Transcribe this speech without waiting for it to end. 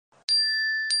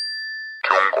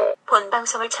본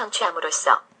방송을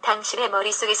청취함으로써 당신의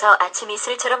머릿속에서 아침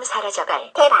이슬처럼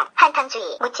사라져갈 대박,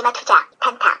 한탕주의, 묻지마 투자,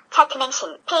 단타,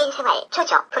 차트맹신, 폐인생활,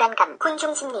 초조, 불안감,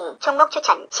 군중심리, 종목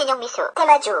추천, 신용미수,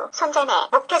 대마주, 손절매,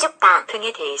 목표주가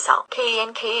등에 대해서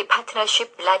K&K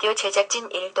파트너십 라디오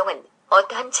제작진 일동은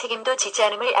어떠한 책임도 지지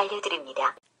않음을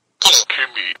알려드립니다.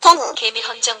 개미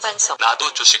헌정방송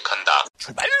나도 주식한다.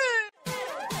 출발!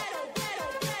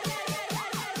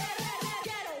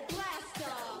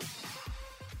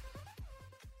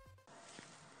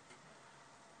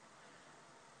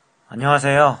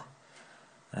 안녕하세요.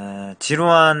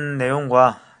 지루한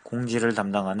내용과 공지를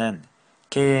담당하는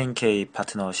K&K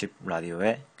파트너십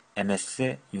라디오의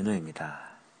MS 윤우입니다.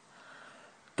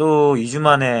 또 2주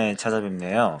만에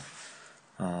찾아뵙네요.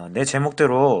 내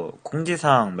제목대로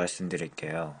공지사항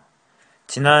말씀드릴게요.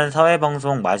 지난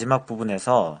사회방송 마지막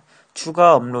부분에서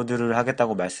추가 업로드를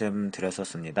하겠다고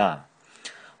말씀드렸었습니다.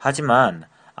 하지만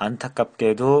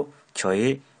안타깝게도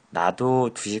저희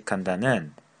나도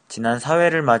주식한다는 지난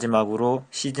사회를 마지막으로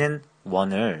시즌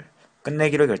 1을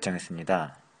끝내기로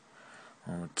결정했습니다.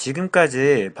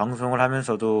 지금까지 방송을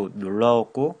하면서도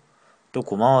놀라웠고 또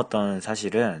고마웠던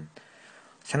사실은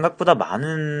생각보다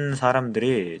많은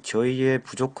사람들이 저희의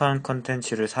부족한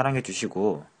컨텐츠를 사랑해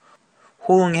주시고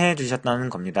호응해 주셨다는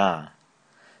겁니다.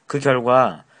 그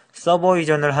결과 서버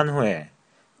이전을 한 후에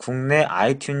국내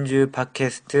아이튠즈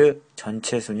팟캐스트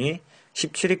전체 순위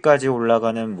 17위까지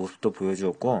올라가는 모습도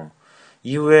보여주었고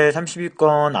이후에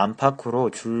 30위권 안팎으로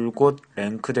줄곧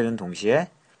랭크되는 동시에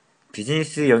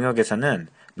비즈니스 영역에서는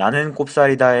나는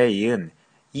꼽사리다에 이은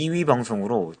 2위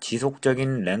방송으로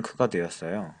지속적인 랭크가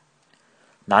되었어요.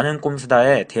 나는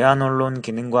꼼수다의 대한언론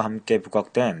기능과 함께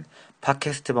부각된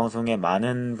팟캐스트 방송에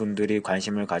많은 분들이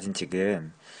관심을 가진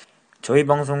지금 저희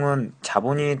방송은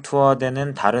자본이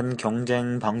투하되는 다른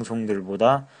경쟁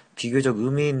방송들보다 비교적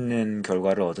의미 있는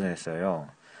결과를 얻어냈어요.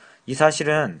 이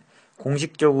사실은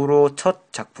공식적으로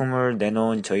첫 작품을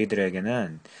내놓은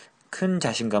저희들에게는 큰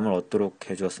자신감을 얻도록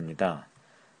해주었습니다.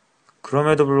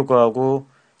 그럼에도 불구하고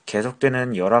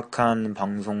계속되는 열악한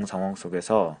방송 상황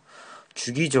속에서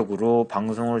주기적으로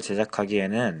방송을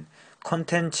제작하기에는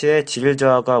컨텐츠의 질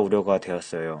저하가 우려가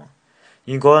되었어요.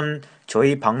 이건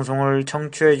저희 방송을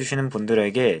청취해주시는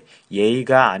분들에게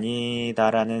예의가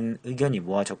아니다라는 의견이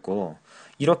모아졌고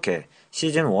이렇게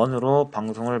시즌 1으로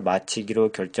방송을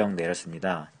마치기로 결정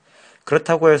내렸습니다.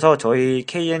 그렇다고 해서 저희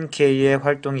K&K의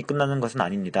활동이 끝나는 것은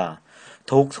아닙니다.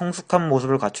 더욱 성숙한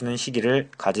모습을 갖추는 시기를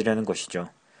가지려는 것이죠.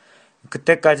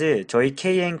 그때까지 저희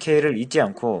K&K를 잊지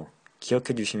않고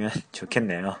기억해 주시면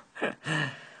좋겠네요.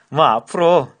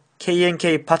 앞으로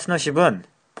K&K 파트너십은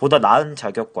보다 나은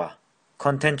자격과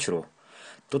컨텐츠로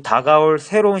또 다가올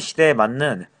새로운 시대에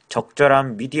맞는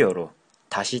적절한 미디어로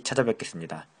다시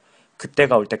찾아뵙겠습니다.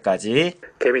 그때가 올 때까지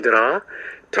개미들아,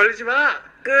 털리지 마!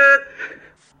 끝!